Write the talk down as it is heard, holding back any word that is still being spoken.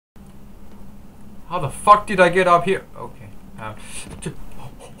How the fuck did I get up here? Okay. That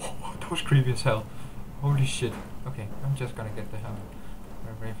was creepy as hell. Holy shit. Okay, I'm just gonna get the hell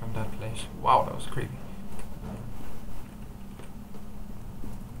away from that place. Wow, that was creepy.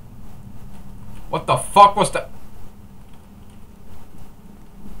 What the fuck was that?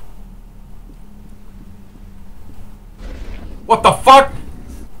 What the fuck?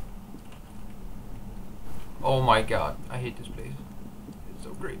 Oh my god, I hate this place. It's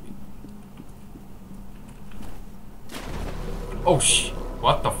so creepy. Oh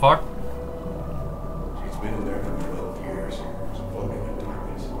what the fuck? She's been in there for 12 years, floating in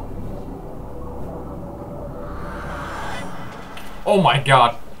darkness. Oh my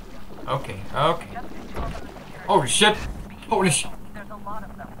god. Okay, okay. Holy shit! Holy shit! There's a lot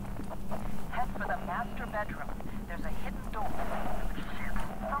of them. Head for the master bedroom. There's a hidden door.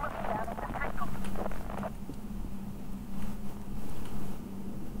 Someone's stabbing the signal.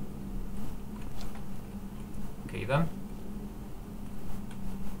 Okay then.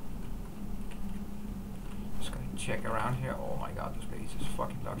 Just gonna check around here. Oh my god, this place is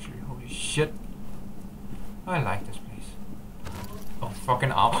fucking luxury. Holy shit. I like this place. Oh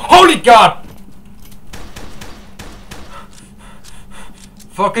fucking arm. Holy god!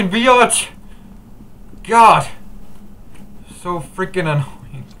 Fucking biatch! God! So freaking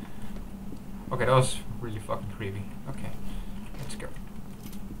annoying. Okay, that was really fucking creepy. Okay, let's go.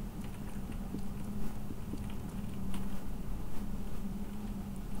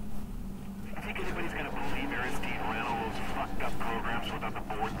 I think anybody's gonna believe Aristide ran all those fucked up programs without the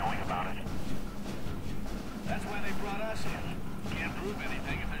board knowing about it. That's why they brought us in. Can't prove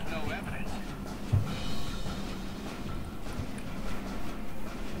anything if there's no evidence.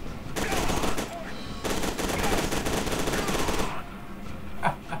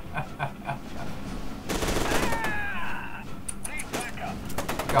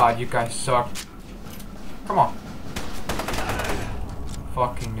 God, you guys suck. Come on.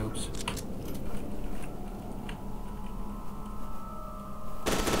 Fucking noobs.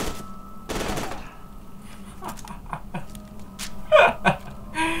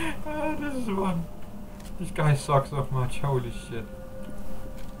 This is fun. This guy sucks so much. Holy shit.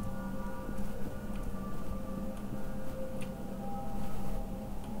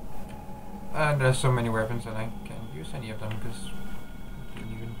 And there's so many weapons and I can't use any of them because I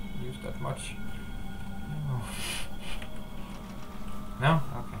didn't even use that much. No? No?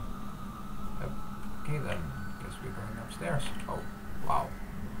 Okay. Okay then. Guess we're going upstairs. Oh, wow.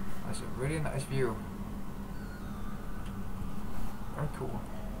 That's a really nice view. Very cool.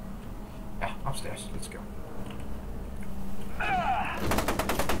 Yeah, upstairs. Let's go.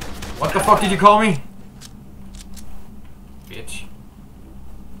 What the fuck did you call me? Bitch.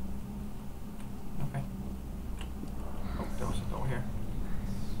 Okay. Oh, there was a door here.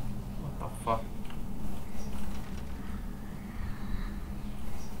 What the fuck?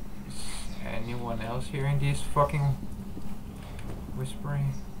 Is anyone else hearing these fucking whispers?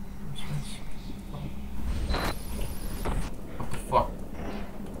 What the fuck?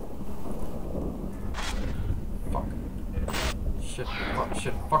 Fuck. Shit, fuck,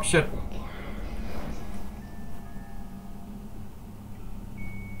 shit, fuck, shit.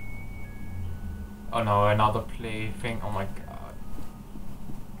 Oh no, another plaything. Oh my god.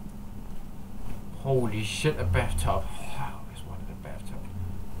 Holy shit, a bathtub. Wow, I just wanted a bathtub.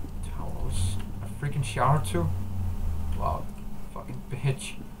 Towels. A freaking shower too? Wow, fucking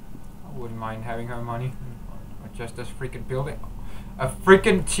bitch. I wouldn't mind having her money. Or just this freaking building. A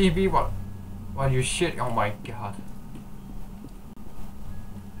freaking TV, what? What you shit? Oh my god.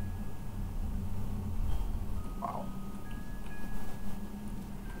 Wow.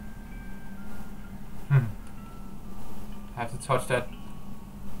 Have to touch that.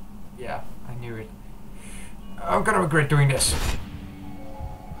 Yeah, I knew it. I'm gonna regret doing this.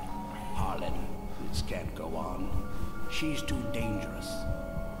 Harlan, this can't go on. She's too dangerous.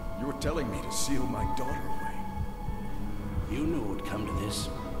 You're telling me to seal my daughter away. You knew it would come to this.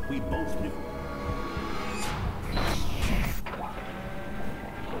 We both knew.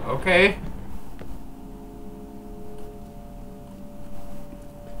 Okay.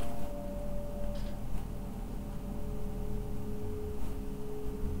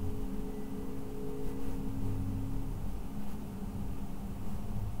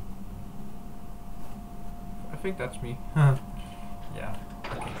 I think that's me. Yeah.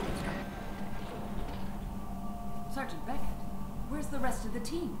 Okay, let's go. Sergeant Beckett, where's the rest of the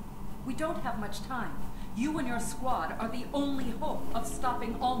team? We don't have much time. You and your squad are the only hope of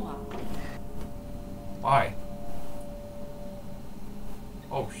stopping Alma. Why?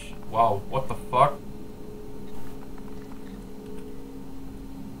 Oh wow, what the fuck?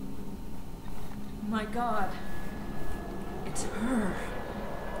 my God. It's her.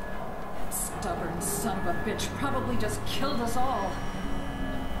 That stubborn son of a bitch probably just killed us all.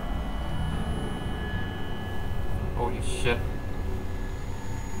 Holy shit.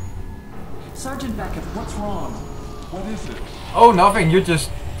 Sergeant Beckett, what's wrong? What is it? Oh, nothing. You're just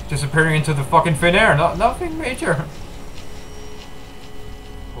disappearing into the fucking thin air. Nothing major.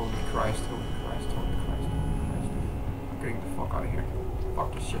 Holy Christ, holy Christ, holy Christ, holy Christ. I'm getting the fuck out of here.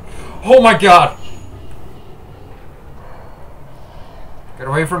 Fuck this shit. Oh my God! Get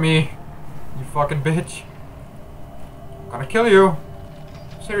away from me, you fucking bitch. I'm gonna kill you.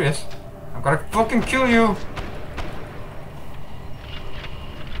 I'm serious. I'm gonna fucking kill you.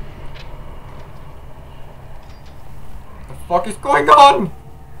 What the fuck is going on?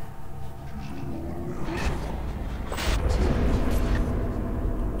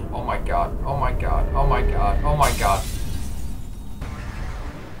 Oh my God, oh my God, oh my God, oh my God.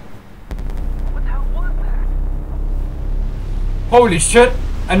 What the hell was that? Holy shit!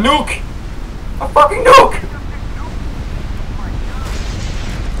 A nuke! A fucking nuke!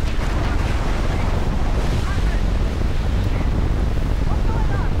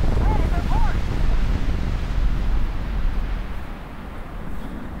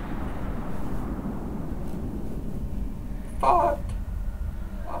 Fuck!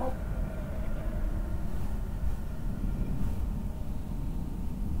 Oh.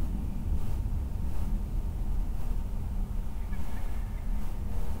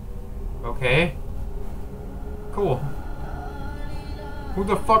 Okay. Cool. Who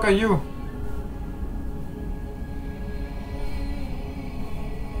the fuck are you?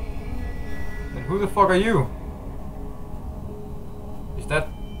 And who the fuck are you? Is that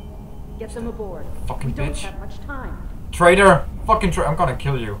Get them aboard. fucking We don't bitch? have much time. Traitor! Fucking traitor! I'm gonna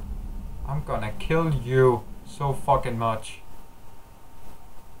kill you. I'm gonna kill you so fucking much.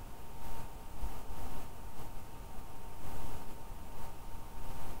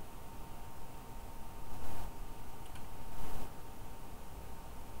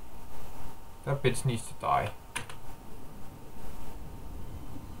 That bitch needs to die.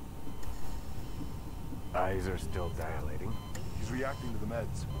 Eyes are still dilating. He's reacting to the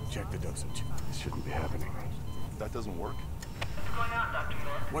meds. Check the dosage. This shouldn't be happening. If that doesn't work, What's going on, Dr.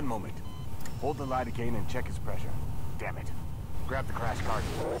 York? One moment. Hold the lidocaine and check his pressure. Damn it. Grab the crash cart.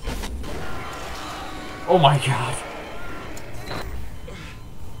 Oh my God.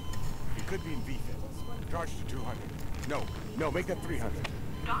 He could be in VFib. Charge to 200. No, make that 300.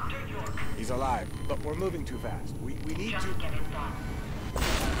 Dr. York, He's alive, but we're moving too fast. We need just to... get it done.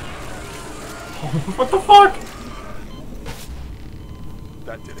 What the fuck?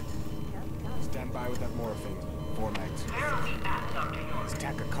 that did it. Stand by with that morphine. 4 mags. Where are we at, Dr. York? It's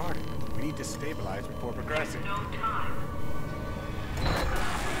tachycardic. We need to stabilize before progressing. No time.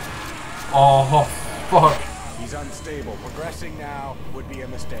 Oh, fuck. He's unstable. Progressing now would be a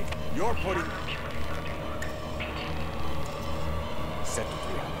mistake. You're putting... Set to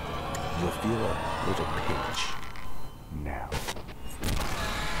 300. You'll feel a little pinch. Now.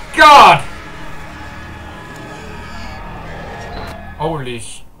 God! Holy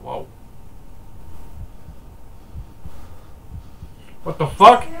sh... Whoa. What the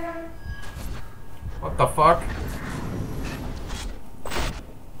fuck? What the fuck?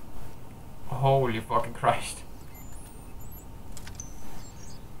 Holy fucking Christ.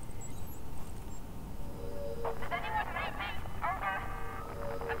 Does anyone read me? Over.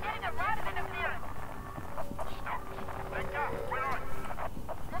 I'm getting a lot of interference. Wake up. Where are you?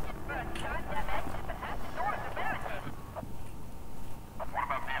 Looking for a goddamn exit, but half the doors are barricaded. What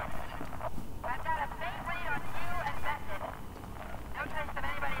about this? I've got a main read on you and Method. No trace of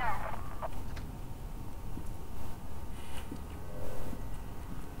anybody else.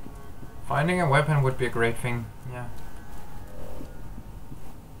 Finding a weapon would be a great thing, yeah.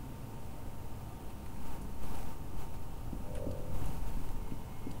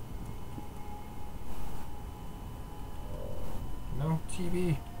 No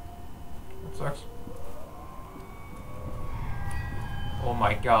TV. That sucks. Oh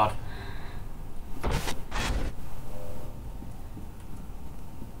my God. What the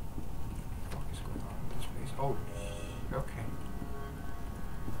fuck is going on in this place? Oh, okay.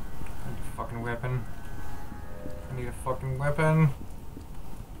 I need a fucking weapon. I need a fucking weapon.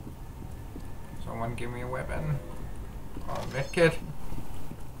 Someone give me a weapon. Oh, medkit.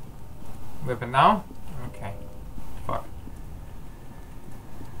 Weapon now? Okay. Fuck.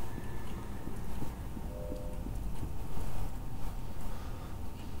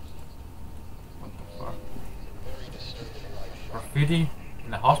 What the fuck? Graffiti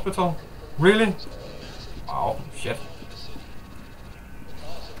in the hospital? Really? Wow, shit.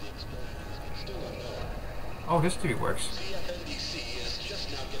 Oh, this TV works. CFNDC is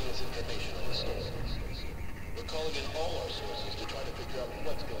just now getting us information on the storm. We're calling in all our sources to try to figure out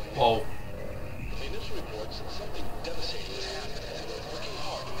what's going on. Whoa. The initial reports that something devastating has happened, and we're working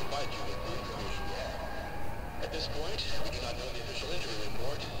hard to provide you with the information we have. At this point, we do not know the official injury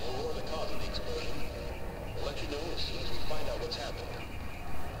report or the cause of the explosion. We'll let you know as soon as we find out what's happened.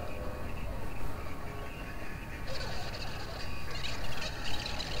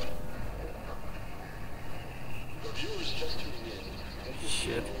 For viewers just tuning in,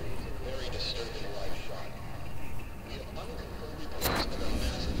 Shit. very disturbing live shot. We have unconfirmed reports of a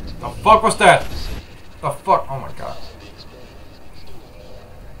massive The fuck was that? The fuck? Oh my god. of the explosion. Still unknown.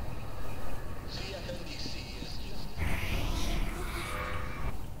 CFNDC is just...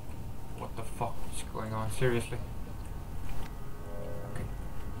 What the fuck is going on? Seriously? Okay.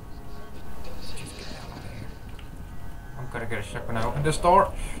 Just get the hell out of here. I'm gonna get a shock when I open this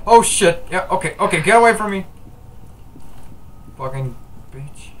door. Oh shit! Yeah, okay, okay, get away from me! Fucking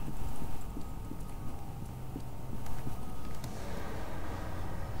bitch.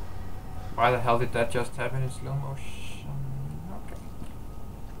 Why the hell did that just happen in slow motion? Okay.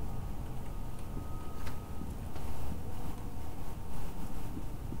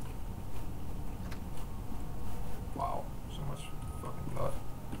 Wow, so much fucking blood.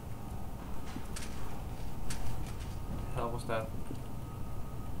 What the hell was that?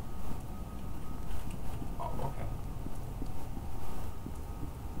 Oh, okay.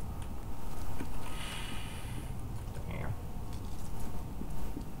 Damn.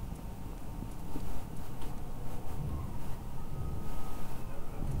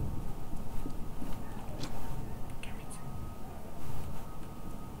 Damn it.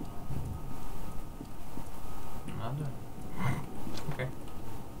 Another. Okay.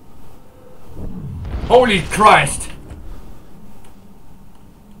 Holy Christ!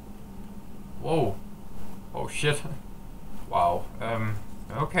 Whoa. Oh shit. Wow.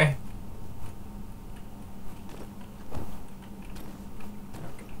 Okay.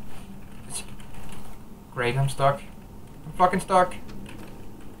 Great, I'm stuck. I'm fucking stuck.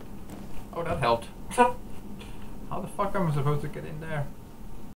 Oh, that helped. How the fuck am I supposed to get in there?